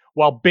play.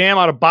 while Bam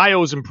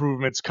Adebayo's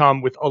improvements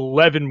come with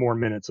 11 more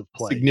minutes of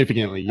play.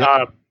 Significantly,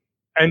 yeah.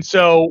 And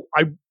so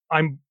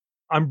I'm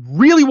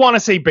really want to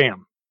say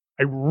Bam.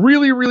 I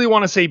really, really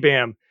want to say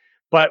Bam.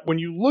 But when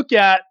you look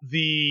at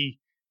the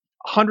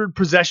 100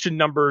 possession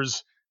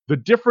numbers, the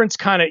difference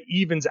kind of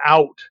evens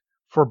out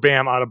for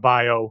Bam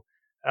Adebayo.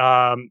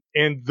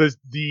 And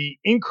the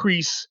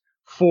increase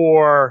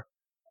for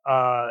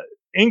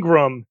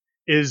Ingram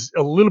is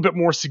a little bit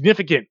more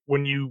significant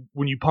when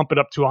you pump it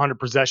up to 100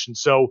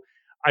 possessions. So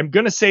I'm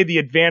going to say the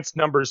advanced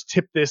numbers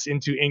tip this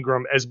into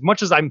Ingram as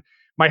much as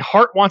my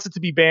heart wants it to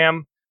be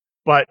Bam,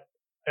 but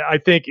I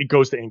think it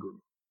goes to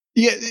Ingram.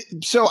 Yeah,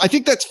 so I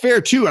think that's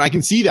fair too, and I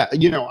can see that.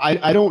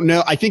 I don't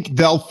know. I think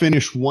they'll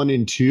finish 1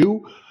 and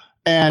 2,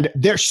 and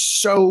they're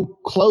so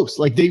close.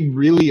 Like they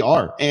really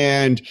are,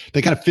 and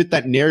they kind of fit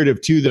that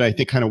narrative too that I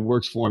think kind of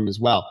works for them as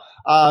well.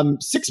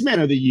 Sixth man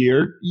of the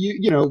year.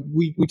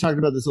 We talked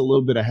about this a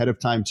little bit ahead of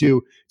time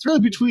too. It's really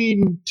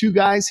between two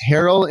guys,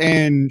 Harrell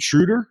and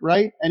Schroeder,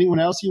 right? Anyone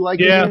else you like?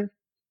 Yeah.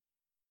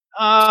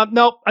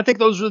 No, I think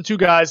those are the two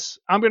guys.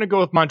 I'm going to go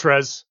with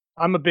Montrez.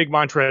 I'm a big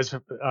Montrez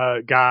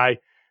guy.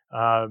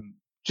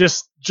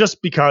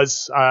 Just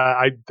because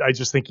I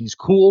just think he's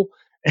cool.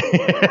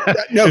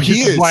 No,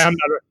 he is.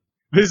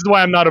 This is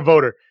why I'm not a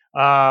voter.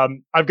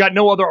 I've got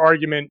no other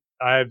argument.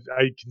 I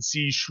can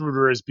see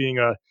Schroeder as being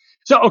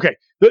okay.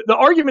 The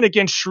argument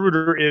against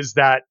Schroeder is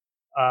that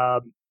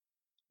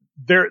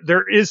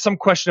there is some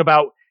question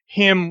about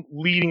him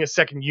leading a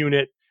second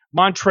unit.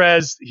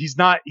 Montrez, he's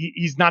not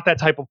that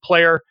type of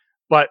player,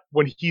 but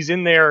when he's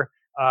in there,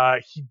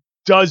 he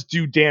does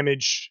do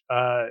damage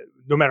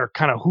no matter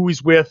kind of who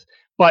he's with.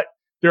 But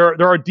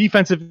there are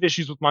defensive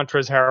issues with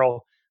Montrezl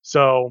Harrell.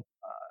 So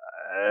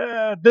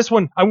this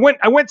one, I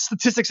went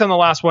statistics on the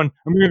last one.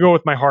 I'm going to go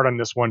with my heart on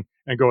this one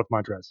and go with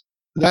Montrez.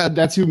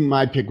 That's who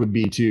my pick would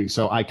be too.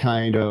 So I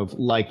kind of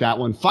like that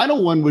one.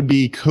 Final one would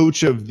be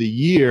Coach of the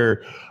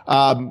Year.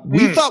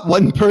 We thought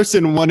one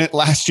person won it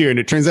last year, and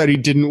it turns out he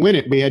didn't win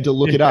it. We had to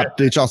look it up,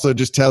 which also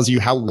just tells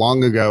you how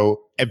long ago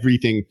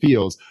everything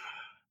feels.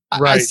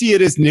 Right. I see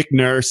it as Nick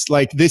Nurse.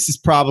 Like, this is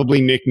probably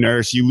Nick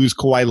Nurse. You lose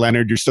Kawhi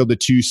Leonard, you're still the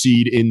 2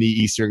 seed in the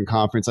Eastern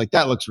Conference. Like,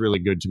 that looks really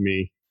good to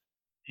me.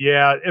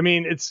 Yeah, I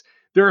mean,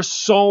 there are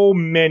so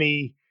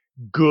many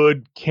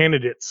good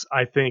candidates,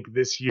 I think,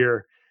 this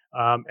year.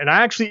 And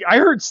I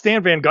heard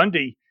Stan Van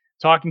Gundy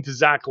talking to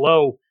Zach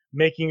Lowe,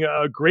 making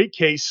a great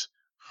case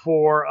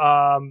for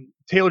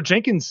Taylor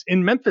Jenkins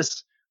in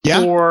Memphis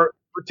for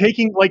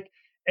taking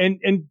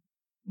and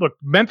look,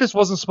 Memphis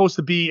wasn't supposed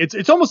to be.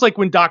 It's almost like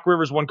when Doc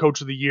Rivers won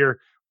Coach of the Year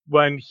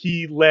when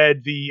he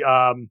led the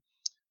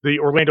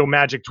Orlando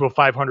Magic to a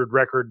 500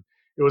 record.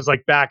 It was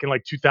like back in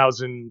like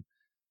 2000,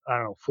 I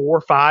don't know, 4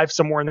 or 5,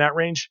 somewhere in that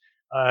range.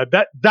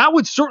 That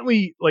would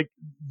certainly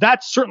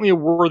that's certainly a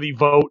worthy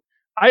vote.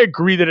 I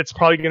agree that it's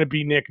probably going to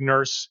be Nick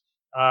Nurse,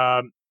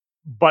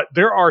 but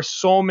there are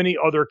so many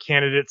other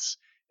candidates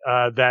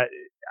that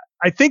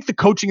I think the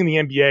coaching in the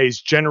NBA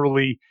is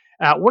generally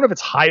at one of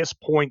its highest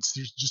points.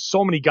 There's just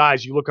so many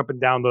guys you look up and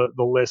down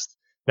the list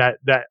that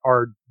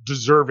are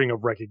deserving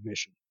of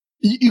recognition.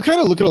 You kind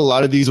of look at a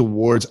lot of these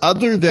awards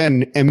other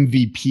than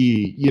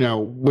MVP,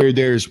 where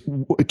there's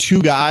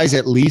 2 guys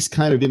at least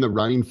kind of in the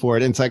running for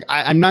it. And it's like,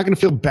 I'm not going to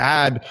feel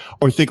bad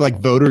or think like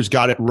voters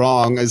got it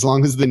wrong as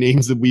long as the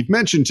names that we've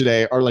mentioned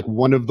today are like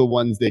one of the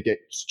ones that get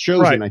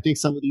chosen. Right. I think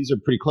some of these are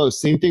pretty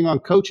close. Same thing on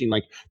coaching.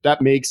 Like,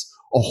 that makes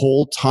a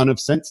whole ton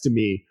of sense to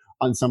me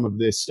on some of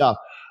this stuff.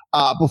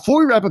 Before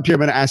we wrap up here,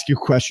 I'm going to ask you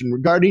a question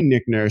regarding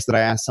Nick Nurse that I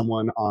asked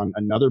someone on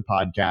another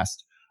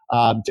podcast.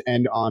 To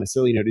end on a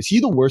silly note, is he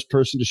the worst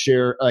person to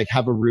share,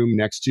 have a room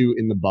next to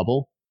in the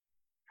bubble?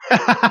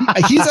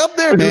 He's up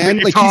there, man.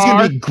 Like, he's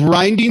going to be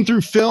grinding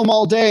through film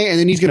all day, and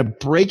then he's going to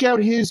break out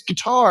his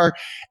guitar.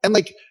 And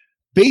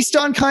based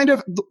on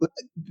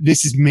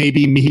this is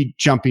maybe me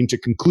jumping to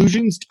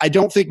conclusions, I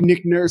don't think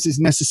Nick Nurse is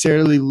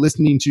necessarily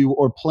listening to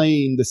or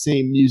playing the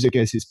same music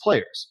as his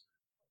players.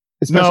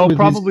 No,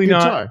 probably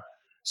not.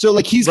 So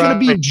he's going to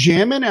be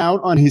jamming out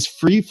on his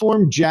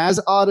freeform jazz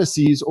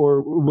odysseys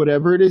or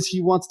whatever it is he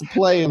wants to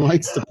play and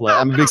likes to play.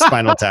 I'm a big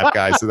Spinal Tap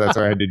guy, so that's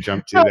where I had to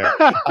jump to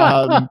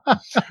there.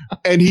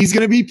 And he's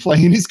going to be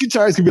playing his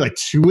guitar. It's going to be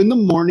 2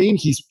 a.m.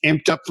 He's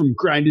amped up from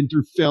grinding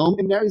through film,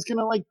 and now he's going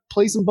to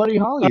play some Buddy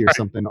Holly or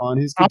something on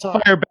his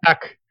guitar.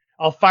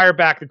 I'll fire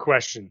back the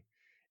question.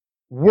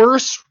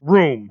 Worst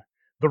room,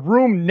 the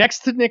room next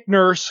to Nick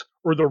Nurse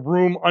or the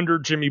room under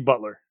Jimmy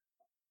Butler?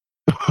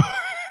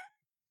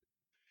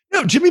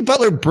 No, Jimmy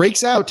Butler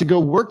breaks out to go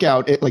work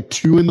out at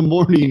 2 a.m.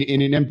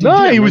 in an empty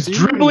gym. He was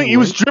dribbling. He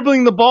was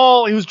dribbling the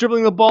ball. He was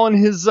dribbling the ball in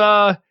his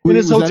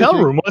hotel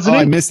room, wasn't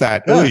he? I missed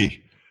that. Yeah.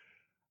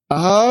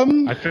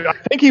 I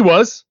think he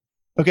was.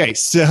 Okay,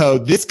 so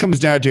this comes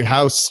down to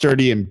how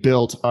sturdy and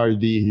built are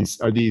these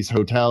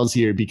hotels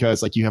here,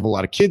 because you have a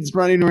lot of kids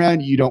running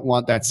around. You don't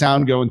want that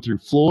sound going through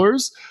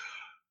floors.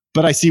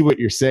 But I see what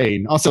you're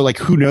saying. Also,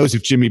 who knows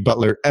if Jimmy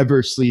Butler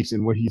ever sleeps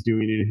in what he's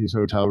doing in his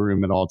hotel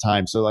room at all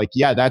times. So,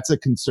 yeah, that's a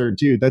concern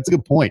too. That's a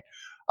good point.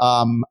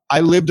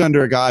 I lived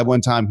under a guy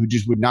one time who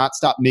just would not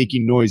stop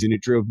making noise, and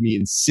it drove me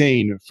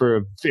insane for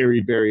a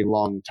very, very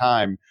long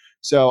time.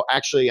 So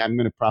actually, I'm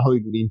going to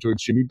probably lean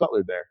towards Jimmy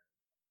Butler there.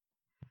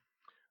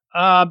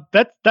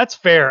 That's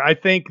fair. I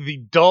think the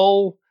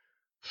dull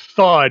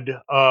thud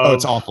of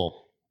it's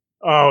awful.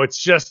 Oh,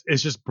 it's just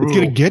brutal. It's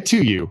going to get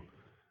to you.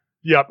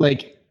 Yep.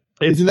 Like,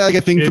 isn't that like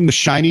a thing from The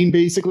Shining,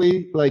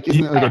 basically? Like,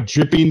 isn't it like a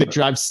dripping that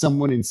drives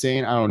someone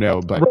insane? I don't know,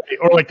 but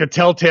or like the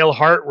Telltale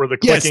Heart, where the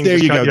clicking. Yes, there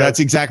you go. That's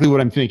exactly what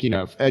I'm thinking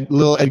of.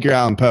 Little Edgar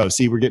Allan Poe.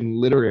 See, we're getting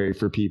literary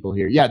for people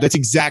here. Yeah, that's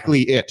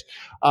exactly it.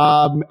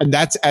 And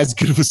that's as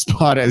good of a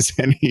spot as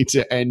any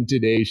to end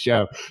today's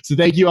show. So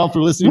thank you all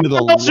for listening to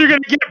the. What else you're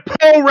gonna get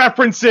Poe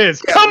references?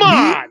 Come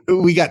on.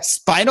 We got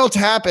Spinal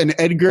Tap and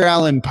Edgar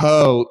Allan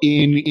Poe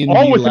in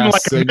all the within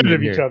last like a minute segment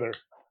of each here. other.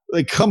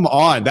 Like, come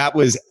on. That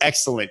was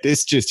excellent.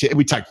 This just hit.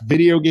 We talked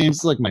video games.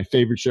 It's like my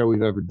favorite show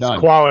we've ever done.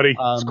 It's quality.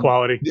 It's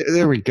quality.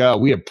 There we go.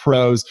 We have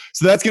pros.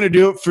 So that's going to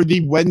do it for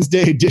the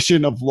Wednesday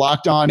edition of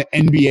Locked On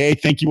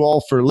NBA. Thank you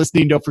all for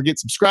listening. Don't forget,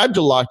 subscribe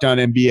to Locked On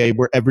NBA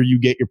wherever you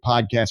get your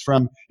podcast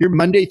from. Here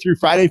Monday through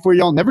Friday for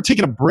y'all. Never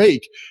taking a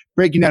break.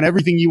 Breaking down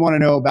everything you want to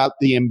know about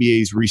the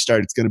NBA's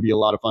restart. It's going to be a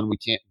lot of fun. We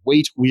can't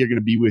wait. We are going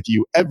to be with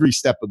you every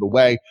step of the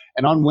way.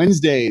 And on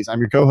Wednesdays, I'm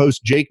your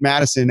co-host, Jake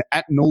Madison,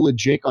 at NOLA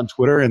Jake on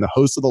Twitter, and the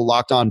host of the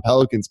Locked On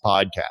Pelicans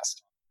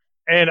podcast.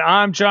 And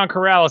I'm John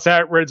Corrales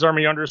at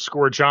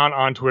RedsArmy_John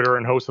on Twitter,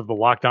 and host of the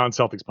Locked On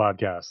Celtics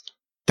podcast.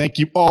 Thank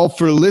you all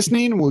for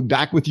listening. We'll be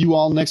back with you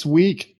all next week.